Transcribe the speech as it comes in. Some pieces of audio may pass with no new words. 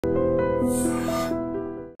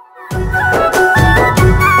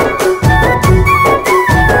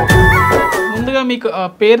మీకు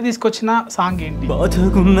పేరు తీసుకొచ్చిన సాంగ్ ఏంటి?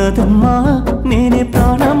 బాధగున్నదమ్మా నేనే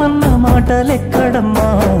ప్రాణమన్న మాటలెక్కడమ్మా.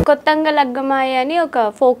 కొత్తంగా లగ్గమాయ అని ఒక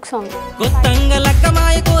ఫోక్ సాంగ్. కొత్తంగా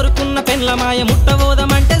లగ్గమాయ కోరుకున్న పెళ్ళమాయ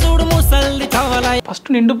ముట్టబోదమంటే చూడు ముసల్ది కవలాయ. ఫస్ట్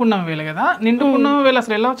నిండు పున్నమి వేళ కదా, నిండు పున్నమి వేళ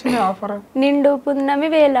అసలు ఎలా వచ్చింది ఆఫర్? నిండు పున్నమి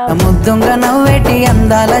వేళ ముద్దుంగా నవ్వేటి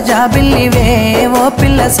అందాల జాబిల్లివే ఓ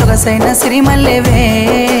పిల్ల సొగసైన సిరిమల్లెవే.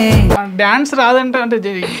 డాన్స్ రాదంటే అంటే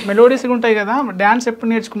మెలోడీస్ ఉంటాయి కదా, డాన్స్ ఎప్పుడు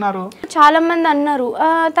నేర్చుకున్నారు? చాలా మంది అన్నారు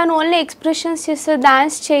తను ఓన్లీ ఎక్స్ప్రెషన్స్ చేస్తారు,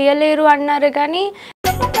 డాన్స్ చేయలేరు అన్నారు. కానీ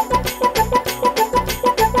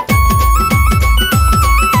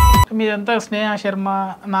మీరంతా స్నేహ శర్మ,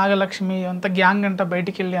 నాగలక్ష్మి అంతా గ్యాంగ్ అంట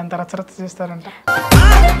బయటికి వెళ్ళి అంత రచరచ చేస్తారంట.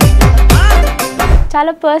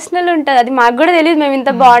 చాలా పర్సనల్ ఉంటుంది, అది మాకు కూడా తెలియదు. మేము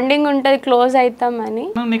ఇంత బాండింగ్ ఉంటుంది, క్లోజ్ అవుతామని.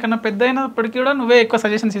 నీకన్నా పెద్ద అయినప్పటికీ కూడా నువ్వే ఎక్కువ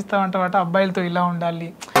సజెషన్స్ ఇస్తావంట అబ్బాయిలతో ఇలా ఉండాలి.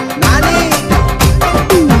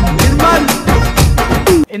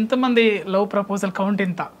 ఎంతమంది లవ్ ప్రపోజల్ కౌంట్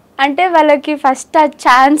ఎంత? అంటే వాళ్ళకి ఫస్ట్ ఆ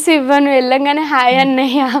ఛాన్స్ ఇవ్వను, వెళ్ళంగానే హాయ్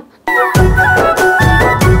అన్నయ్య.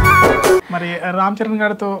 మరి రామ్ చరణ్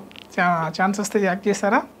గారితో ఛాన్స్ వస్తే యాక్ట్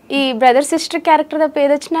చేస్తారా? ఈ బ్రదర్ సిస్టర్ క్యారెక్టర్ తప్ప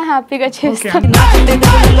ఏదొచ్చినా హ్యాపీగా చేస్తాను.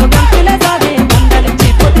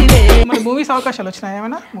 మరి మూవీస్ అవకాశాలు వచ్చినాయి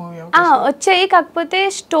ఏమైనా? వచ్చాయి, కాకపోతే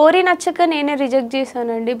స్టోరీ నచ్చక నేనే రిజెక్ట్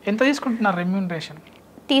చేశానండి. ఎంత తీసుకుంటున్నారు రెమ్యూనరేషన్?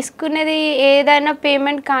 తీసుకునేది ఏదైనా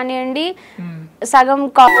పేమెంట్ కానివ్వండి, సగం.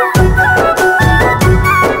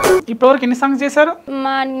 ఇప్పటివరకు ఎన్ని సాంగ్స్ చేశారు?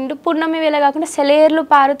 మా నిండు పున్నమి వేళ కాకుండా సెలయేర్లు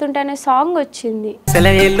పారుతుంటే అనే సాంగ్ వచ్చింది.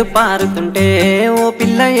 సెలయేర్లు పారుతుంటే ఓ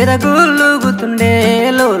పిల్ల ఎరగులుగుతుండే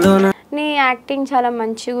లోలోన. నీ యాక్టింగ్ చాలా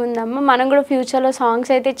మంచిగా ఉందమ్మా, మనం కూడా ఫ్యూచర్లో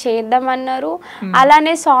సాంగ్స్ అయితే చేద్దామన్నారు.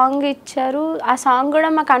 అలానే సాంగ్ ఇచ్చారు. ఆ సాంగ్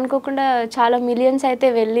కూడా మాకు అనుకోకుండా చాలా మిలియన్స్ అయితే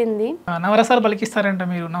వెళ్ళింది. నవరసాలు పలికిస్తారంట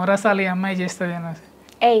మీరు, నవరసాలు ఈ అమ్మాయి చేస్తుంది అని.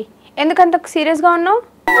 ఏయ్ ఎందుకంత సీరియస్గా ఉన్నావు?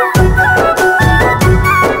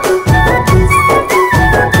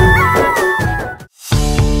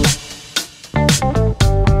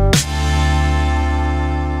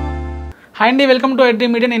 హాయ్ అండి, వెల్కమ్ టు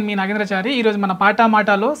iDream మీడియా. నేను మీ నాగేంద్రచారి. ఈరోజు మన పాట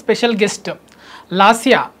మాటలో స్పెషల్ గెస్ట్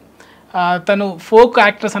లాస్య. తను ఫోక్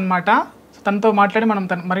యాక్ట్రెస్ అనమాట. తనతో మాట్లాడి మనం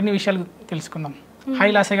మరిన్ని విషయాలు తెలుసుకుందాం.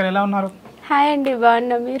 హాయ్ లాస్య గారు, ఎలా ఉన్నారు? హాయ్ అండి,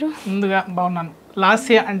 బాగున్నా. మీరు? ముందుగా బాగున్నాను.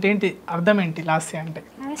 లాస్య అంటే ఏంటి, అర్థం ఏంటి? లాస్య అంటే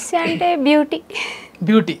అంటే బ్యూటీ.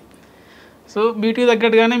 బ్యూటీ. సో బ్యూటీ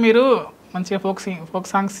తగ్గట్టుగానే మీరు మంచిగా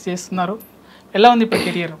ఫోక్ సాంగ్స్ చేస్తున్నారు. ఎలా ఉంది ఇప్పుడు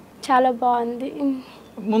కెరియర్? చాలా బాగుంది.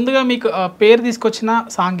 ముందుగా మీకు పేరు తీసుకొచ్చిన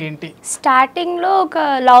సాంగ్ ఏంటి? స్టార్టింగ్లో ఒక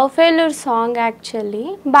లవ్ ఫెయిల్యూర్ సాంగ్, యాక్చువల్లీ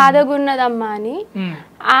బాధగున్నదమ్మా అని.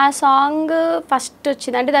 ఆ సాంగ్ ఫస్ట్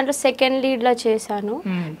వచ్చింది, అంటే దాంట్లో సెకండ్ లీడ్లో చేశాను.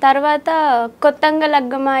 తర్వాత కొత్తంగా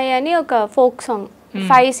లగ్గమాయ అని ఒక folk song,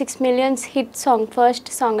 5-6 millions hit song,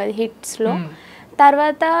 first song అది హిట్స్లో.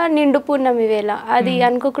 తర్వాత నిండు పున్నమి వేళ, అది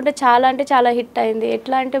అనుకోకుండా చాలా అంటే చాలా హిట్ అయింది.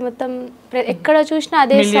 ఎట్లా అంటే మొత్తం ఎక్కడ చూసినా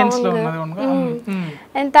అదే సాంగ్.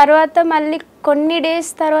 అండ్ తర్వాత మళ్ళీ కొన్ని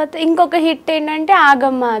డేస్ తర్వాత ఇంకొక హిట్ ఏంటంటే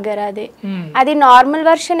ఆగమ్మ ఆగర్. అది నార్మల్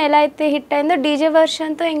వర్షన్ ఎలా అయితే హిట్ అయిందో డీజే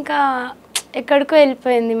వర్షన్తో ఇంకా ఎక్కడికో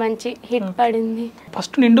వెళ్ళిపోయింది, మంచి హిట్ పడింది.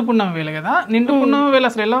 ఫస్ట్ నిండు పున్నమి వేళ కదా, నిండు పున్నమి వేళ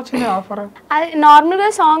అసలు ఎలా వచ్చింది ఆఫర్? అది నార్మల్గా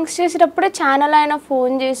సాంగ్స్ చేసేటప్పుడే ఛానల్ ఆయన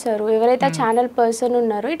ఫోన్ చేశారు, ఎవరైతే ఆ ఛానల్ పర్సన్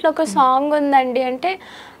ఉన్నారో, ఇట్లా ఒక సాంగ్ ఉందండి అంటే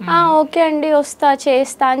ఓకే అండి వస్తా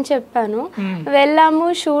చేస్తా అని చెప్పాను. వెళ్ళాము,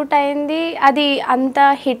 షూట్ అయింది. అది అంత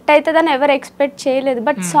హిట్ అవుతుందని ఎవరు ఎక్స్పెక్ట్ చేయలేదు,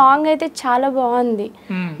 బట్ సాంగ్ అయితే చాలా బాగుంది.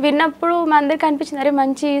 విన్నప్పుడు మా అందరికి అనిపించింది, అరే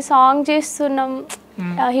మంచి సాంగ్ చేస్తున్నాం,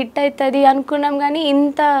 హిట్ అవుతుంది అనుకున్నాం, కానీ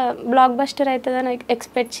ఇంత బ్లాక్ బస్టర్ అవుతుందని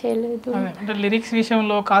ఎక్స్పెక్ట్ చేయలేదు. అంటే లిరిక్స్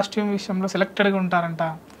విషయంలో, కాస్ట్యూమ్ విషయంలో సెలెక్టెడ్గా ఉంటారంట.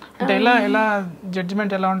 అంటే ఎలా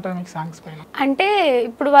జడ్జిమెంట్ ఎలా ఉంటుంది మీకు సాంగ్స్ పైన? అంటే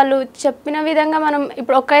ఇప్పుడు వాళ్ళు చెప్పిన విధంగా మనం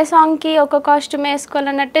ఇప్పుడు ఒకే సాంగ్కి ఒక కాస్ట్యూమ్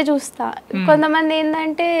వేసుకోవాలన్నట్టే చూస్తా. కొంతమంది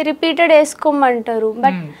ఏంటంటే రిపీటెడ్ వేసుకోమంటారు,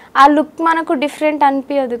 బట్ ఆ లుక్ మనకు డిఫరెంట్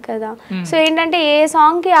అనిపించదు కదా. సో ఏంటంటే ఏ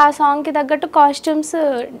సాంగ్కి ఆ సాంగ్కి తగ్గట్టు కాస్ట్యూమ్స్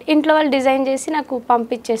ఇంట్లో వాళ్ళు డిజైన్ చేసి నాకు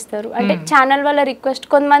పంపించేస్తారు. అంటే ఛానల్ వాళ్ళ రిక్వెస్ట్,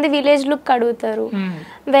 కొంతమంది విలేజ్ లుక్ అడుగుతారు,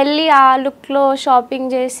 వెళ్ళి ఆ లుక్లో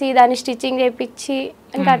షాపింగ్ చేసి దాన్ని స్టిచ్చింగ్ చేయించి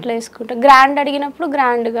ఇంకా అట్లా వేసుకుంటా. గ్రాండ్ అడిగినప్పుడు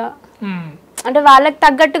గ్రాండ్గా, అంటే వాళ్ళకి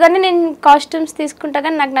తగ్గట్టుగానే నేను కాస్ట్యూమ్స్ తీసుకుంటా,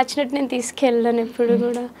 కానీ నాకు నచ్చినట్టు నేను తీసుకెళ్ళాను ఎప్పుడు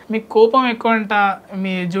కూడా. మీకు కోపం ఎక్కువ అంట,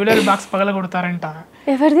 మీ జ్యువెలరీ బాక్స్ పగల కొడతారంట.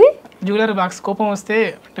 ఎవరిది? జ్యువెలరీ బాక్స్ కోపం వస్తే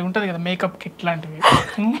అంటే ఉంటుంది కదా, మేకప్ కిట్ లాంటివి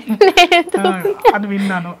అది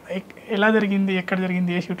విన్నాను. ఎలా జరిగింది, ఎక్కడ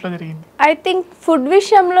జరిగింది, ఏ షూట్లో జరిగింది? ఐ థింక్ ఫుడ్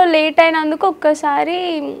విషయంలో లేట్ అయినందుకు ఒక్కసారి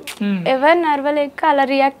ఎవరు నర్వలేక అలా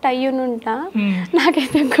రియాక్ట్ అయ్యునుంటా,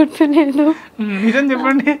 నాకైతే గుర్తులేదు. నిజం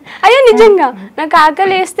చెప్పండి. అయ్యో నిజంగా నాకు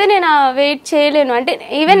ఆకలి వేస్తే నేను వెయిట్ చేయలేను. అంటే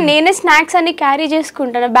ఈవెన్ నేనే స్నాక్స్ అన్ని క్యారీ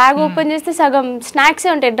చేసుకుంటాను. బ్యాగ్ ఓపెన్ చేస్తే సగం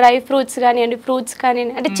స్నాక్సే ఉంటాయి, డ్రై ఫ్రూట్స్ కానివ్వండి, ఫ్రూట్స్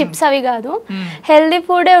కానివ్వండి, అంటే చిప్స్ అవి కాదు, హెల్దీ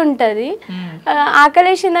ఫుడే ఉంటుంది. అది.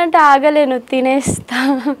 ఆకలేసిందంటే ఆగలేను, తినేస్తా.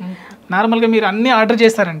 నార్మల్గా మీరు అన్నీ ఆర్డర్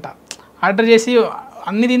చేస్తారంట, ఆర్డర్ చేసి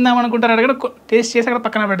అన్ని తిందాం అనుకుంటారట కూడా టేస్ట్ చేసి అక్కడ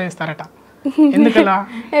పక్కన పెట్టేస్తారట, ఎందుకలా?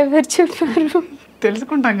 ఎవరు చెప్పారు?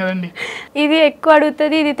 తెలుసుకుంటాం కదండి. ఇది ఎక్కువ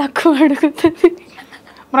అడుగుతుంది, ఇది తక్కువ అడుగుతుంది.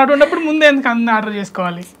 మరి అటువంటిప్పుడు ముందే ఎందుకు అన్ని ఆర్డర్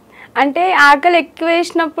చేసుకోవాలి? అంటే ఆకలి ఎక్కువ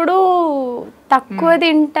వేసినప్పుడు తక్కువ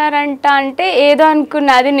తింటారంట అంటే ఏదో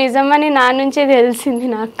అనుకున్నా, అది నిజమని నా నుంచే తెలిసింది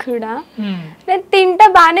నాకు కూడా. నేను తింటా,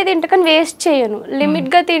 బాగానే తింటా, కానీ వేస్ట్ చేయను,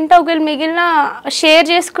 లిమిట్గా తింటా. ఒకవేళ మిగిలిన షేర్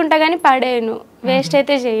చేసుకుంటా కానీ పడేయను, వేస్ట్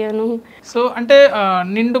అయితే చేయను. సో అంటే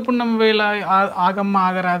నిండు పుణ్యం వేళ, ఆగమ్మ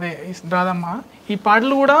ఆగరాదే రాదమ్మ, ఈ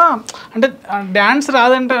పాటలు కూడా అంటే డ్యాన్స్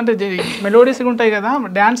రాదంటే అంటే మెలోడీస్గా ఉంటాయి కదా,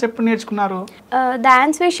 డ్యాన్స్ ఎప్పుడు నేర్చుకున్నారు?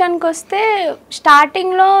 డ్యాన్స్ విషయానికి వస్తే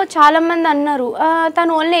స్టార్టింగ్లో చాలామంది అన్నారు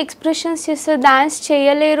తను ఓన్లీ ఎక్స్ప్రెషన్స్ చేస్తారు, డ్యాన్స్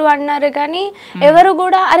చేయలేరు అన్నారు. కానీ ఎవరు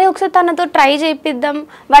కూడా అరే ఒకసారి తనతో ట్రై చేయిద్దాం,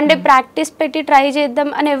 వన్ డే ప్రాక్టీస్ పెట్టి ట్రై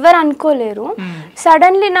చేద్దాం అని ఎవరు అనుకోలేరు.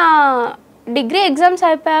 సడన్లీ నా డిగ్రీ ఎగ్జామ్స్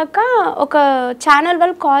అయిపోయాక ఒక ఛానల్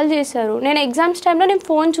వాళ్ళు కాల్ చేశారు. నేను ఎగ్జామ్స్ టైంలో నేను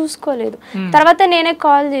ఫోన్ చూసుకోలేదు, తర్వాత నేనే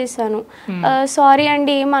కాల్ చేశాను. సారీ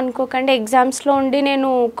అండి, ఏం అనుకోకండి, ఎగ్జామ్స్లో ఉండి నేను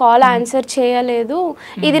కాల్ ఆన్సర్ చేయలేదు,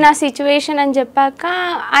 ఇది నా సిచ్యువేషన్ అని చెప్పాక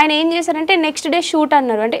ఆయన ఏం చేశారంటే నెక్స్ట్ డే షూట్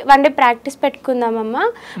అన్నారు. అంటే వన్ డే ప్రాక్టీస్ పెట్టుకుందామమ్మా,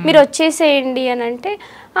 మీరు వచ్చేసేయండి అని అంటే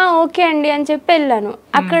ఓకే అండి అని చెప్పి వెళ్ళాను.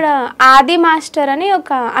 అక్కడ ఆది మాస్టర్ అని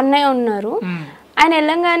ఒక అన్నయ్య ఉన్నారు. ఆయన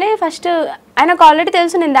వెళ్ళంగానే ఫస్ట్ ఆయనకు ఆల్రెడీ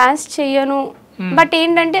తెలుసు నేను డాన్స్ చెయ్యను, బట్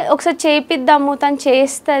ఏంటంటే ఒకసారి చేయిద్దాము తను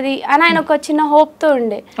చేస్తుంది అని ఆయన ఒక చిన్న హోప్తో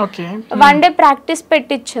ఉండే. వన్ డే ప్రాక్టీస్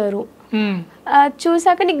పెట్టించారు.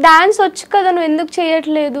 చూసాక నీకు డాన్స్ వచ్చు కదా, నువ్వు ఎందుకు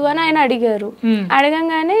చేయట్లేదు అని ఆయన అడిగారు.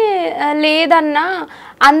 అడగంగానే లేదన్నా,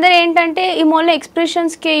 అందరు ఏంటంటే ఈ మూల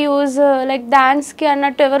ఎక్స్ప్రెషన్స్కి యూజ్ లైక్ డాన్స్కి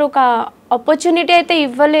అన్నట్టు ఎవరు ఒక ఆపర్చునిటీ అయితే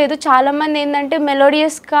ఇవ్వలేదు. చాలామంది ఏంటంటే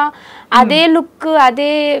మెలోడియస్గా అదే లుక్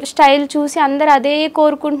అదే స్టైల్ చూసి అందరు అదే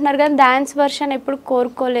కోరుకుంటున్నారు, కానీ డాన్స్ వర్షన్ ఎప్పుడు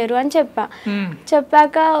కోరుకోలేరు అని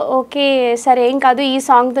చెప్పాక ఓకే సరే ఏం కాదు, ఈ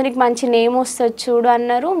సాంగ్తో నీకు మంచి నేమ్ వస్తుంది చూడు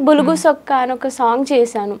అన్నారు. బులుగు సొక్క అని ఒక సాంగ్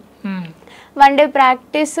చేశాను. వన్ డే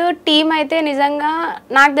ప్రాక్టీస్ టీం అయితే నిజంగా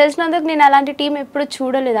నాకు తెలిసినందుకు నేను అలాంటి టీం ఎప్పుడు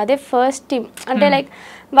చూడలేదు, అదే ఫస్ట్ టీం. అంటే లైక్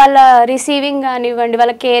వాళ్ళ రిసీవింగ్ కానివ్వండి,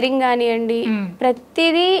 వాళ్ళ కేరింగ్ కానివ్వండి,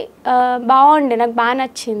 ప్రతిదీ బాగుండే, నాకు బాగా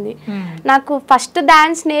నచ్చింది. నాకు ఫస్ట్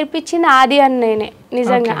డాన్స్ నేర్పించింది ఆది అన్నయ్యనే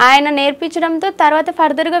నిజంగా. ఆయన నేర్పించడంతో తర్వాత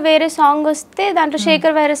ఫర్దర్గా వేరే సాంగ్ వస్తే దాంట్లో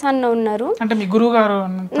శేఖర్ వైరస్ అన్న ఉన్నారు.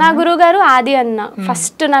 నా గురువు గారు ఆది అన్న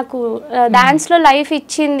ఫస్ట్ నాకు డాన్స్లో లైఫ్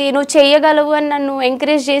ఇచ్చింది, నువ్వు చెయ్యగలవు అని నన్ను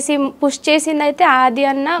ఎంకరేజ్ చేసి పుష్ చేసింది అయితే ఆది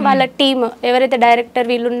అన్న. వాళ్ళ టీమ్ ఎవరైతే డైరెక్టర్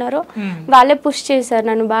వీళ్ళు ఉన్నారో వాళ్ళే పుష్ చేశారు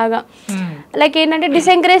నన్ను బాగా. లైక్ ఏంటంటే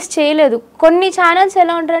డిసెంకరేజ్ చేయలేదు. కొన్ని ఛానల్స్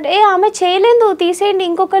ఎలా ఉంటారంటే ఆమె చేయలేదు తీసేయండి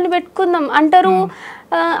ఇంకొకరిని పెట్టుకుందాం అంటారు,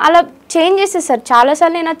 అలా చేంజ్ చేసేసారు.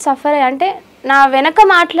 చాలాసార్లు నేను అది సఫర్ అయ్యా. అంటే నా వెనక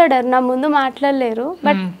మాట్లాడారు, నా ముందు మాట్లాడలేరు,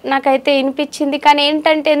 బట్ నాకైతే వినిపించింది. కానీ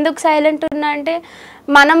ఏంటంటే ఎందుకు సైలెంట్ ఉన్నా అంటే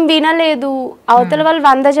మనం వినలేదు, అవతల వాళ్ళు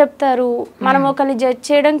 100 చెప్తారు, మనం ఒకరిని జడ్జ్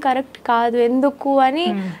చేయడం కరెక్ట్ కాదు ఎందుకు అని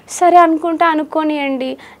సరే అనుకుంటా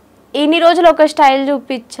అనుకోనియండి. ఇన్ని రోజులు ఒక స్టైల్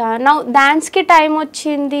చూపించా, నా డాన్స్కి టైం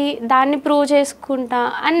వచ్చింది, దాన్ని ప్రూవ్ చేసుకుంటా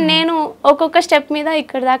అని నేను ఒక్కొక్క స్టెప్ మీద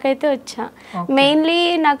ఇక్కడ దాకా అయితే వచ్చా. మెయిన్లీ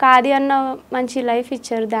నాకు ఆది అన్న మంచి లైఫ్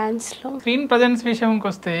ఇచ్చారు డాన్స్లో. స్క్రీన్ ప్రజెన్స్ విషయంకి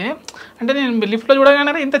వస్తే అంటే నేను లిఫ్ట్లో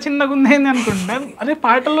చూడగానే ఇంత చిన్నగా ఉందేంది అనుకుంటా, అదే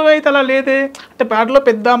పాటల్లో అయితే అలా లేదే, అంటే పాటలో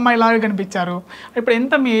పెద్ద అమ్మాయి లాగా కనిపించారు. ఇప్పుడు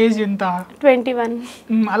ఎంత మీ ఏజ్ ఎంత? 21.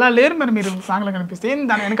 అలా లేరు మరి మీరు సాంగ్లో కనిపిస్తే,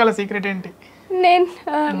 దాని వెనకాల సీక్రెట్ ఏంటి? నేను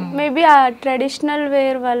మేబీ ఆ ట్రెడిషనల్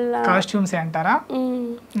వేర్ వల్ల కాస్ట్యూమ్స్ అంటారా,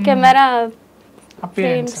 కెమెరా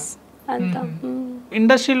అపియరెన్స్ అంతా.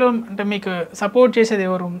 ఇండస్ట్రీలో అంటే మీకు సపోర్ట్ చేసేది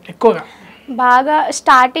ఎవరు ఎక్కువగా? బాగా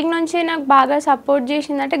స్టార్టింగ్ నుంచి నాకు బాగా సపోర్ట్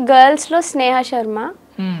చేసిందంటే గర్ల్స్లో స్నేహ శర్మ,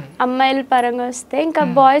 అమ్మాయిల పరంగా వస్తే. ఇంకా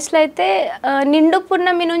బాయ్స్లో అయితే నిండు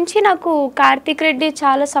పున్నమి నుంచి నాకు కార్తిక్ రెడ్డి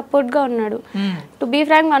చాలా సపోర్ట్గా ఉన్నాడు. To be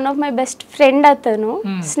Frank one of my best friend అతను.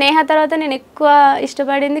 స్నేహ తర్వాత నేను ఎక్కువ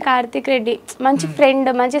ఇష్టపడింది కార్తిక్ రెడ్డి, మంచి ఫ్రెండ్,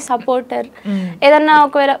 మంచి సపోర్టర్. ఏదన్నా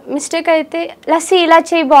ఒకవేళ మిస్టేక్ అయితే లస్సీ ఇలా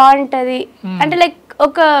చేయి బాగుంటుంది అంటే లైక్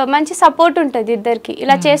ఒక మంచి సపోర్ట్ ఉంటుంది ఇద్దరికి,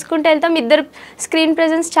 ఇలా చేసుకుంటూ వెళ్తాం, ఇద్దరు స్క్రీన్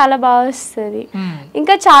ప్రెజెన్స్ చాలా బాగా వస్తుంది.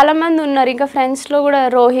 ఇంకా చాలా మంది ఉన్నారు, ఇంకా ఫ్రెండ్స్లో కూడా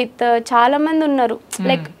రోహిత్, చాలా మంది ఉన్నారు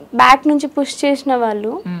లైక్ బ్యాక్ నుంచి పుష్ చేసిన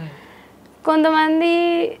వాళ్ళు. కొంతమంది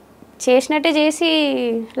చేసినట్టే చేసి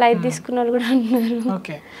లైట్ తీసుకున్న వాళ్ళు కూడా ఉన్నారు.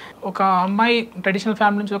 ఓకే, ఒక అమ్మాయి ట్రెడిషనల్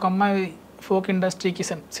ఫ్యామిలీ నుంచి ఒక అమ్మాయి ఫోక్ ఇండస్ట్రీకి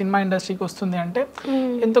సినిమా ఇండస్ట్రీకి వస్తుంది అంటే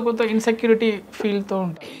ఎంతో కొంత ఇన్సెక్యూరిటీ ఫీల్తో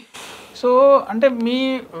ఉంటుంది. సో అంటే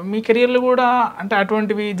మీ కెరియర్లో కూడా అంటే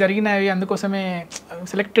అటువంటివి జరిగినాయి, అందుకోసమే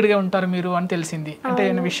సెలెక్టెడ్గా ఉంటారు మీరు అని తెలిసింది. అంటే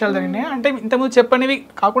ఏమైనా విషయాలు జరిగినాయి అంటే ఇంతకుముందు చెప్పనివి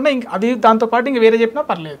కాకుండా ఇంక అది దాంతోపాటు ఇంక వేరే చెప్పినా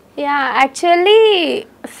పర్లేదు? యాక్చువల్లీ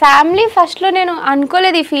ఫ్యామిలీ ఫస్ట్లో నేను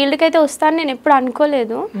అనుకోలేదు ఈ ఫీల్డ్కి అయితే వస్తాను, నేను ఎప్పుడు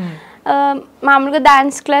అనుకోలేదు. మామూలుగా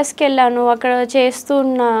డాన్స్ క్లాస్కి వెళ్ళాను, అక్కడ చేస్తూ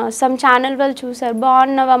ఉన్న సమ్ ఛానల్ వాళ్ళు చూసారు,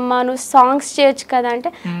 బాగున్నావమ్మా నువ్వు సాంగ్స్ చేయొచ్చు కదా అంటే,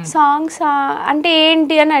 సాంగ్స్ అంటే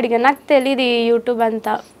ఏంటి అని అడిగాను. నాకు తెలియదు యూట్యూబ్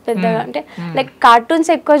అంతా పెద్దగా, అంటే లైక్ కార్టూన్స్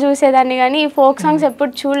ఎక్కువ చూసేదాన్ని కానీ ఫోక్ సాంగ్స్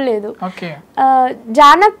ఎప్పుడు చూడలేదు.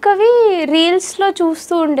 జానక్కవి రీల్స్లో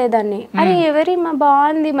చూస్తూ ఉండేదాన్ని, అరే ఎవరి మా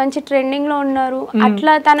బాగుంది మంచి ట్రెండింగ్లో ఉన్నారు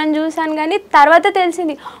అట్లా తనని చూసాను. కానీ తర్వాత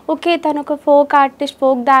తెలిసింది ఓకే తను ఒక ఫోక్ ఆర్టిస్ట్,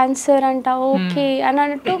 ఫోక్ డాన్సర్ అంట, ఓకే అని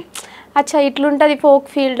అన్నట్టు అచ్చా ఇట్లుంటుంది ఫోక్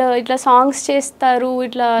ఫీల్డ్, ఇట్లా సాంగ్స్ చేస్తారు,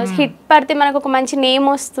 ఇట్లా హిట్ పడితే మనకు ఒక మంచి నేమ్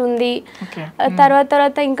వస్తుంది,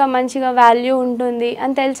 తర్వాత ఇంకా మంచిగా వాల్యూ ఉంటుంది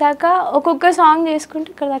అని తెలిసాక ఒక్కొక్క సాంగ్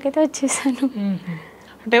చేసుకుంటూ ఇక్కడ దాకైతే వచ్చేసాను.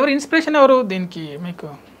 అంటే ఎవరు ఇన్స్పిరేషన్ ఎవరు దీనికి మీకు?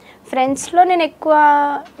 ఫ్రెండ్స్లో నేను ఎక్కువ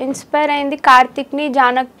ఇన్స్పైర్ అయింది కార్తిక్ని,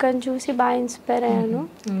 జానక్కని చూసి బాగా ఇన్స్పైర్ అయ్యాను.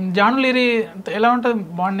 జానులీరి ఎలా ఉంటుంది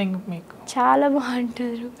బాండింగ్ మీకు? చాలా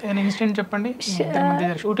బాగుంటారు. ఇన్సిడెంట్ చెప్పండి.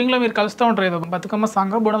 షూటింగ్ లో మీరు కలుస్తూ ఉంటారు, ఏదో Bathukamma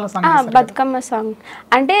song బుడల song? Bathukamma song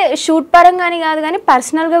అంటే షూట్ పరంగాని కాదు కానీ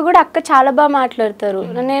పర్సనల్ గా కూడా అక్క చాలా బాగా మాట్లాడతారు.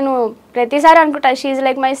 నేను ప్రతిసారి అనుకుంటా she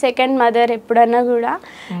like my second mother. ఎప్పుడన్నా కూడా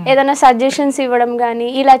ఏదైనా సజెషన్స్ ఇవ్వడం కానీ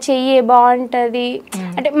ఇలా చెయ్యి బాగుంటది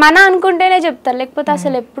అంటే మన అనుకుంటేనే చెప్తారు, లేకపోతే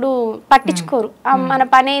అసలు ఎప్పుడు పట్టించుకోరు, మన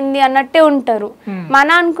పని ఏంది అన్నట్టే ఉంటారు.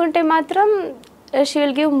 మన అనుకుంటే మాత్రం she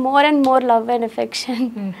will give more and more love and affection.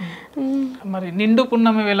 మరి నిండు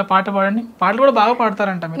పున్నమి వేళ పాట పాడండి. పాటలు కూడా బాగా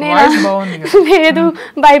పాడతారంట, మీరు వాయిస్ బాగుంది కదా? లేదు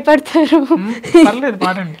భయపడతారు. పర్లేదు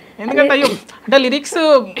పాడండి, ఎందుకంటే అయ్యో అంటే లిరిక్స్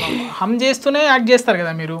హమ్ చేస్తూనే యాక్ట్ చేస్తారు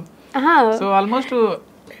కదా మీరు, సో ఆల్మోస్ట్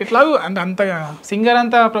ఇట్లా అంటే అంత సింగర్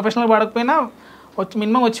అంత ప్రొఫెషనల్ పాడకపోయినా వచ్చి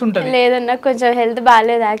మినిమం వచ్చి ఉంటుంది. లేదన్నా కొంచెం హెల్త్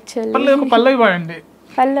బాగాలేదు యాక్చువల్లీ. పర్లేదు ఒక పల్లవి పాడండి.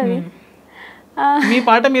 పల్లవి మీ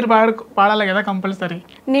పాట మీరు పాడాలి కదా కంపల్సరీ.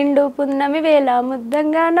 నిండు పున్నమి వేళ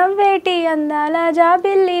ముద్దంగా నవ్వేటి అందాల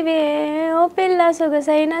జాబిల్లివే, ఓ పిల్ల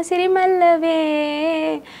సొగసైన సిరిమల్లవే,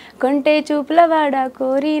 కొంటే చూపుల వాడ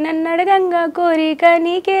కోరి నన్నడగంగా కోరిక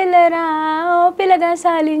నీకేలరా, ఓ పిల్లగా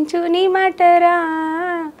సాలించు నీ మాటరా.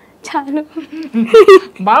 చాలు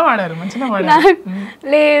బాగా పాడారు, మంచిగా పాడారు.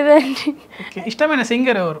 లేదండి. ఇష్టమైన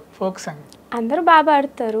సింగర్ ఎవరు ఫోక్ సాంగ్? అందరూ బాగా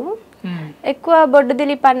పాడతారు, ఎక్కువ బొడ్డు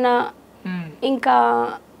దిలీప్ అన్న, ఇంకా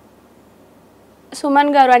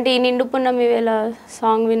సుమన్ గారు, అంటే ఈ నిండు పున్నమి వేళ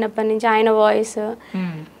సాంగ్ విన్నప్పటి నుంచి ఆయన వాయిస్,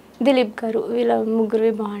 దిలీప్ గారు, వీళ్ళ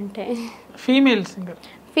ముగ్గురువి బాగుంటాయి. Female singer?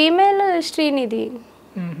 ఫీమేల్ శ్రీనిధి.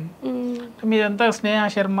 మీరంతా స్నేహ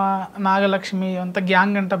శర్మ, నాగలక్ష్మి అంతా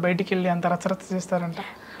గ్యాంగ్ అంట బయటికి వెళ్ళి అంత రచరచ చేస్తారంట.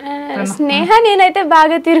 స్నేహ నేనైతే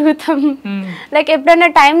బాగా తిరుగుతాం, లైక్ ఎప్పుడైనా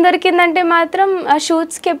టైం దొరికిందంటే మాత్రం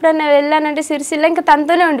షూట్స్కి ఎప్పుడైనా వెళ్ళానంటే సిరిసిల్ల ఇంకా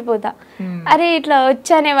తనతోనే ఉండిపోతా. అరే ఇట్లా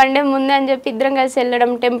వచ్చానే వన్ డే ముందే అని చెప్పి ఇద్దరం కలిసి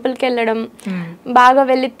వెళ్ళడం, టెంపుల్కి వెళ్ళడం, బాగా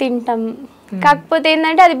వెళ్ళి తింటాం. కాకపోతే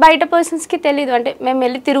ఏంటంటే అది బయట పర్సన్స్కి తెలీదు, అంటే మేము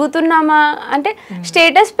వెళ్ళి తిరుగుతున్నామా అంటే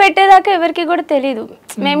స్టేటస్ పెట్టేదాకా ఎవరికి కూడా తెలీదు.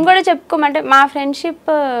 మేము కూడా చెప్పుకోమంటే మా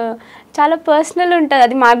ఫ్రెండ్షిప్ చాలా పర్సనల్ ఉంటుంది,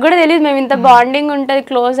 అది మాకు కూడా తెలియదు మేము ఇంత బాండింగ్ ఉంటుంది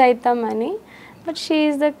క్లోజ్ అవుతామని. But she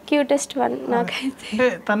is the cutest one నాకైతే. అంటే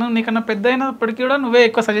తను నీకన్నా పెద్ద అయినప్పటికీ కూడా నువ్వే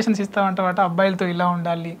ఎక్కువ సజెషన్స్ ఇస్తావంట, అబ్బాయిలతో ఇలా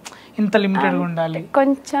ఉండాలి, ఇంత లిమిటెడ్గా ఉండాలి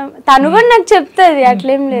కొంచెం. తను కూడా నాకు చెప్తుంది,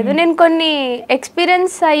 అట్లేం లేదు. నేను కొన్ని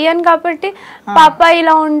ఎక్స్పీరియన్స్ అయ్యాను కాబట్టి పాప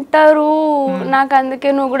ఇలా ఉంటారు నాకు,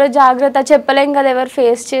 అందుకే నువ్వు కూడా జాగ్రత్త, చెప్పలేం కదా ఎవరు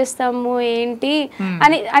ఫేస్ చేస్తాము ఏంటి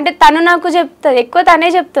అని, అంటే తను నాకు చెప్తుంది, ఎక్కువ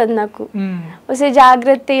తనే చెప్తుంది నాకు, వస్తే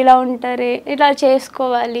జాగ్రత్త ఇలా ఉంటారే, ఇట్లా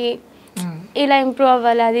చేసుకోవాలి, ఇలా ఇంప్రూవ్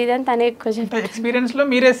అవ్వాలి, అది ఇది అని తనే ఎక్కువ చెప్తాను. ఎక్స్పీరియన్స్ లో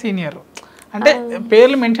మీరే సీనియర్ అంటే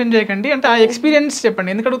పేర్లు మెన్షన్ చేయకండి, అంటే ఆ ఎక్స్పీరియన్స్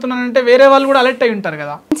చెప్పండి. ఎందుకు అడుగుతున్నానంటే వేరే వాళ్ళు కూడా అలర్ట్ అయి ఉంటారు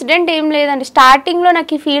కదా. ఇన్సిడెంట్ ఏం లేదండి, స్టార్టింగ్ లో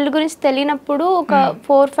నాకు ఈ ఫీల్డ్ గురించి తెలియనప్పుడు ఒక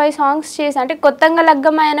 4-5 సాంగ్స్ చేసి, అంటే కొత్తగా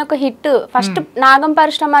లగ్గమ్మ ఒక హిట్ ఫస్ట్ నాగం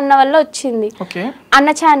పరిశ్రమ అన్న వల్ల వచ్చింది, అన్న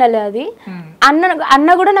ఛానల్ అది. అన్న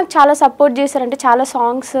కూడా నాకు చాలా సపోర్ట్ చేశారు, అంటే చాలా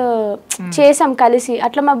సాంగ్స్ చేసాం కలిసి,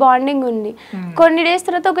 అట్లా మా బాండింగ్ ఉంది. కొన్ని డేస్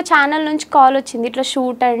తర్వాత ఒక ఛానల్ నుంచి కాల్ వచ్చింది, ఇట్లా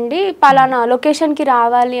షూట్ అండి పలానా లొకేషన్ కి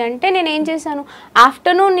రావాలి అంటే, నేను ఏం చేశాను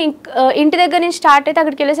ఆఫ్టర్నూన్ ఇంటి దగ్గర నుంచి స్టార్ట్ అయితే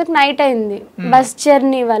అక్కడికి వెళ్ళేసరికి నైట్ అయింది బస్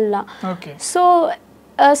జర్నీ వల్ల. సో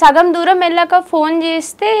సగం దూరం వెళ్ళాక ఫోన్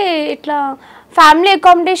చేస్తే ఇట్లా ఫ్యామిలీ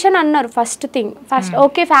అకామిడేషన్ అన్నారు first thing.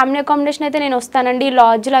 Okay family accommodation అయితే నేను వస్తానండి,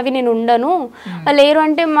 లాడ్జ్లు అవి నేను ఉండను, లేరు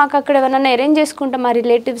అంటే మాకు అక్కడ ఎవరైనా అరేంజ్ చేసుకుంటాం మా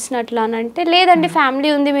రిలేటివ్స్ని అట్లా అని అంటే, లేదండి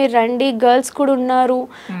ఫ్యామిలీ ఉంది మీరు రండి, గర్ల్స్ కూడా ఉన్నారు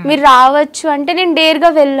మీరు రావచ్చు అంటే నేను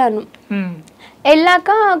డేర్గా వెళ్ళాను. వెళ్ళాక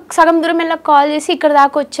సగం దూరం వెళ్ళాక కాల్ చేసి ఇక్కడ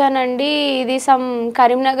దాకా వచ్చానండి, ఇది సమ్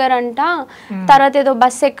కరీంనగర్ అంట, తర్వాత ఏదో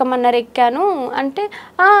బస్సు ఎక్కమన్నారు, ఎక్కాను అంటే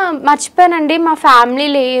మర్చిపోయానండి మా ఫ్యామిలీ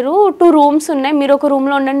లేరు, 2 రూమ్స్ ఉన్నాయి, మీరు ఒక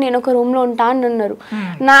రూమ్లో ఉండండి నేను ఒక రూమ్లో ఉంటా అని అన్నారు.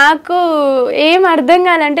 నాకు ఏం అర్థం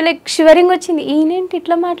కాదంటే లైక్ షివరింగ్ వచ్చింది, ఈయనేంటి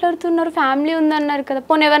ఇట్లా మాట్లాడుతున్నారు, ఫ్యామిలీ ఉందన్నారు కదా,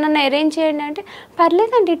 పోనీ ఎవరన్నా అరేంజ్ చేయండి అంటే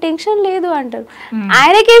పర్లేదండి టెన్షన్ లేదు అంటారు.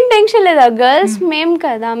 ఆయనకేం టెన్షన్ లేదా, గర్ల్స్ మేము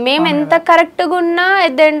కదా, మేము ఎంత కరెక్ట్గా ఉన్నా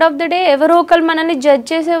at the end of the day ఎవరో ఒకరు మనల్ని జడ్జ్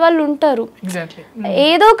చేసే వాళ్ళు ఉంటారు.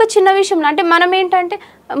 ఏదో ఒక చిన్న విషయంలో అంటే మనం ఏంటంటే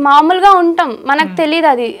మామూలుగా ఉంటాం, మనకు తెలియదు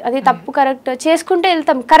అది తప్పు కరెక్ట్ చేసుకుంటే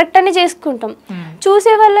వెళ్తాం, కరెక్ట్ అని చేసుకుంటాం,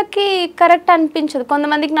 చూసే వాళ్ళకి కరెక్ట్ అనిపించదు,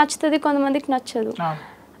 కొంతమందికి నచ్చుతుంది కొంతమందికి నచ్చదు.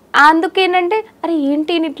 అందుకేంటంటే అరే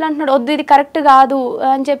ఏంటి ఇట్లా అంటున్నాడు, వద్దు ఇది కరెక్ట్ కాదు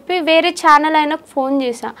అని చెప్పి వేరే ఛానల్ ఆయనకు ఫోన్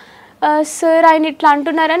చేశా, సార్ ఆయన ఇట్లా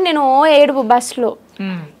అంటున్నారని. నేను ఏడుపు బస్లో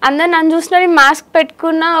అందరు నన్ను చూస్తున్నారు, మాస్క్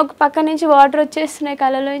పెట్టుకున్నా, ఒక పక్క నుంచి వాటర్ వచ్చేస్తున్నాయి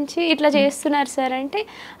కళ్ళలోంచి, ఇట్లా చేస్తున్నారు సార్ అంటే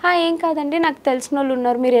ఏం కాదండి నాకు తెలిసిన వాళ్ళు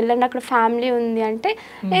ఉన్నారు మీరు వెళ్ళండి అక్కడ ఫ్యామిలీ ఉంది అంటే,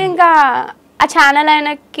 ఇంకా ఆ ఛానల్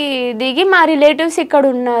ఆయనకి దిగి మా రిలేటివ్స్ ఇక్కడ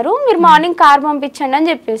ఉన్నారు మీరు మార్నింగ్ కార్ పంపించండి అని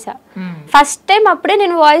చెప్పేసా. ఫస్ట్ టైం అప్పుడే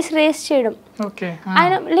నేను వాయిస్ రేస్ చేయడం.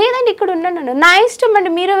 ఆయన లేదండి ఇక్కడ ఉన్నాను, నా ఇష్టం అండి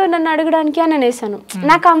మీరు నన్ను అడగడానికి అని అనేసాను,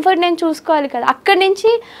 నా కంఫర్ట్ నేను చూసుకోవాలి కదా. అక్కడి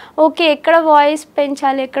నుంచి ఓకే ఎక్కడ వాయిస్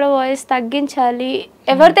పెంచాలి ఎక్కడ వాయిస్ తగ్గించాలి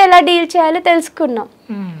ఎవరితో ఎలా డీల్ చేయాలో తెలుసుకున్నాం.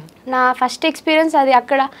 నా ఫస్ట్ ఎక్స్పీరియన్స్ అది.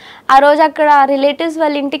 అక్కడ ఆ రోజు అక్కడ రిలేటివ్స్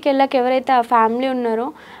వాళ్ళ ఇంటికి వెళ్ళాక ఎవరైతే ఆ ఫ్యామిలీ ఉన్నారో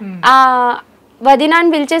ఆ వదినా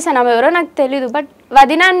అని పిలిచేసాను, ఆమె ఎవరో నాకు తెలీదు, బట్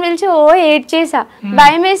వదినా అని పిలిచి ఏడ్ చేసా,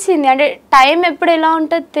 భయం వేసింది, అంటే టైం ఎప్పుడు ఎలా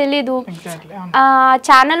ఉంటుందో తెలీదు, ఆ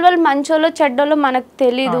ఛానల్ వాళ్ళు మంచోళ్ళో చెడ్డోళ్ళో మనకు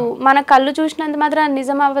తెలీదు, మన కళ్ళు చూసినంత మాత్రం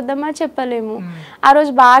నిజం అబద్ధమా చెప్పలేము. ఆ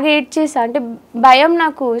రోజు బాగా ఏడ్ చేసా, అంటే భయం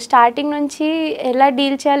నాకు స్టార్టింగ్ నుంచి ఎలా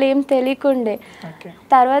డీల్ చేయాలి ఏం తెలియకుండే.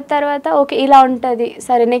 తర్వాత ఓకే ఇలా ఉంటుంది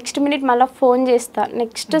సరే నెక్స్ట్ మినిట్ మళ్ళీ ఫోన్ చేస్తా,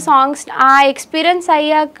 నెక్స్ట్ సాంగ్స్. ఆ ఎక్స్పీరియన్స్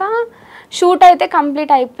అయ్యాక షూట్ అయితే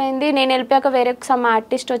కంప్లీట్ అయిపోయింది, నేను వెళ్ళిపోయాక వేరే సమ్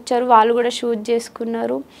ఆర్టిస్ట్ వచ్చారు వాళ్ళు కూడా షూట్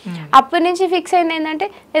చేసుకున్నారు. అప్పటి నుంచి ఫిక్స్ అయింది ఏంటంటే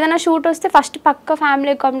ఏదైనా షూట్ వస్తే ఫస్ట్ పక్క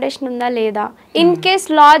ఫ్యామిలీ అకామిడేషన్ ఉందా లేదా, ఇన్ కేస్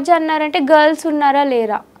లాడ్జ్ అన్నారంటే గర్ల్స్ ఉన్నారా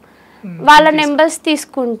లేరా వాళ్ళ నెంబర్స్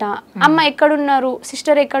తీసుకుంటా, అమ్మ ఎక్కడున్నారు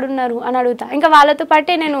సిస్టర్ ఎక్కడున్నారు అని అడుగుతా, ఇంకా వాళ్ళతో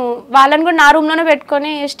పాటే నేను వాళ్ళని కూడా నా రూమ్లోనే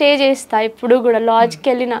పెట్టుకొని స్టే చేస్తా. ఇప్పుడు కూడా లాడ్జ్కి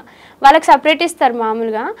వెళ్ళిన వాళ్ళకి సపరేట్ ఇస్తారు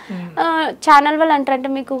మామూలుగా, ఛానల్ వాళ్ళు అంటారు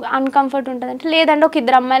అంటే మీకు అన్కంఫర్ట్ ఉంటుంది అంటే లేదంటే ఒక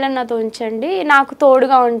 2 అమ్మాయిలను నాతో ఉంచండి నాకు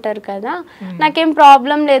తోడుగా ఉంటారు కదా, నాకేం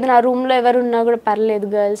ప్రాబ్లం లేదు నా రూమ్లో ఎవరు ఉన్నా కూడా పర్లేదు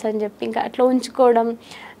గర్ల్స్ అని చెప్పి ఇంకా అట్లా ఉంచుకోవడం,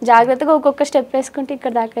 జాగ్రత్తగా ఒక్కొక్క స్టెప్ వేసుకుంటే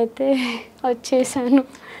ఇక్కడ దాకా అయితే వచ్చేసాను.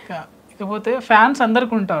 ఇకపోతే ఫ్యాన్స్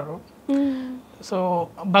అందరికి ఉంటారు, సో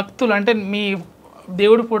భక్తులు అంటే మీ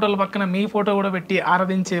దేవుడి ఫోటోల పక్కన మీ ఫోటో కూడా పెట్టి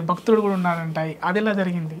ఆరాధించే భక్తుడు కూడా ఉన్నారంటాయి, అది ఎలా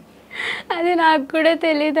జరిగింది? అది నాకు కూడా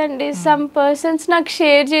తెలియదండి, సమ్ పర్సన్స్ నాకు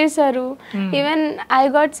షేర్ చేశారు, ఈవెన్ ఐ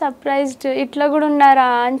గాట్ సర్ప్రైజ్డ్ ఇట్లా కూడా ఉన్నారా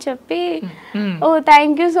అని చెప్పి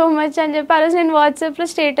థ్యాంక్ యూ సో మచ్ అని చెప్పి ఆ రోజు నేను వాట్సాప్లో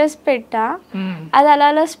స్టేటస్ పెట్టా, అది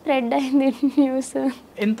అలా స్ప్రెడ్ అయింది న్యూస్.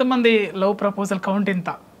 ఎంతమంది లవ్ ప్రపోజల్ కౌంట్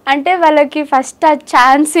ఎంత అంటే వాళ్ళకి ఫస్ట్ ఆ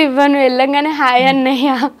ఛాన్స్ ఇవ్వను, వెళ్ళంగానే హాయ్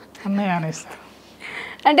అన్నయ్య అనేస్తారు.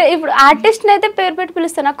 అంటే ఇప్పుడు ఆర్టిస్ట్ని అయితే పేరు పెట్టి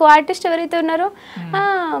పిలుస్తాను, నాకు ఆర్టిస్ట్ ఎవరైతే ఉన్నారో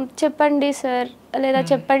చెప్పండి సార్ లేదా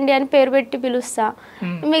చెప్పండి అని పేరు పెట్టి పిలుస్తా.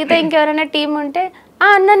 మిగతా ఇంకెవరైనా టీం ఉంటే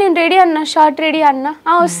అన్న నేను రెడీ అన్న షార్ట్ రెడీ అన్న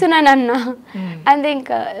వస్తున్నాను అన్న అంతే.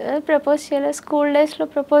 ఇంకా ప్రపోజ్ చేయలేదు, స్కూల్ డేస్లో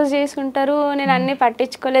ప్రపోజ్ చేసుకుంటారు, నేను అన్నీ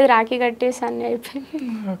పట్టించుకోలేదు, రాఖీ కట్టేసి అన్నీ అయిపోయింది.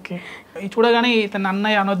 ఓకే, చూడగానే ఇతను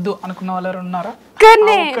అన్నయ్య అనొద్దు అనుకున్న వాళ్ళు ఎవరు ఉన్నారా?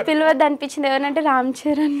 కానీ పిలవద్దు అనిపించింది, ఎవరంటే రామ్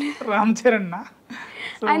చరణ్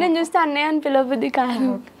ఆయన చూస్తే అన్నయ్య అని పిలవబుద్ధి కాదు.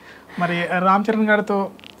 మరి రామ్ చరణ్ గారితో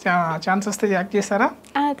ఛాన్స్ వస్తే యాక్ట్ చేస్తారా?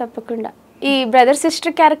 తప్పకుండా, ఈ బ్రదర్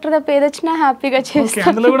సిస్టర్ క్యారెక్టర్ తప్ప ఏదొచ్చినా హ్యాపీగా చేస్తాను.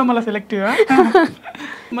 అందులో కూడా మళ్ళీ సెలెక్టివ్.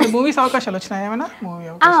 మరి మూవీస్ అవకాశాలు వచ్చినాయి ఏమైనా?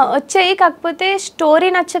 వచ్చాయి, కాకపోతే స్టోరీ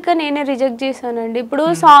నచ్చక నేనే రిజెక్ట్ చేశానండి. ఇప్పుడు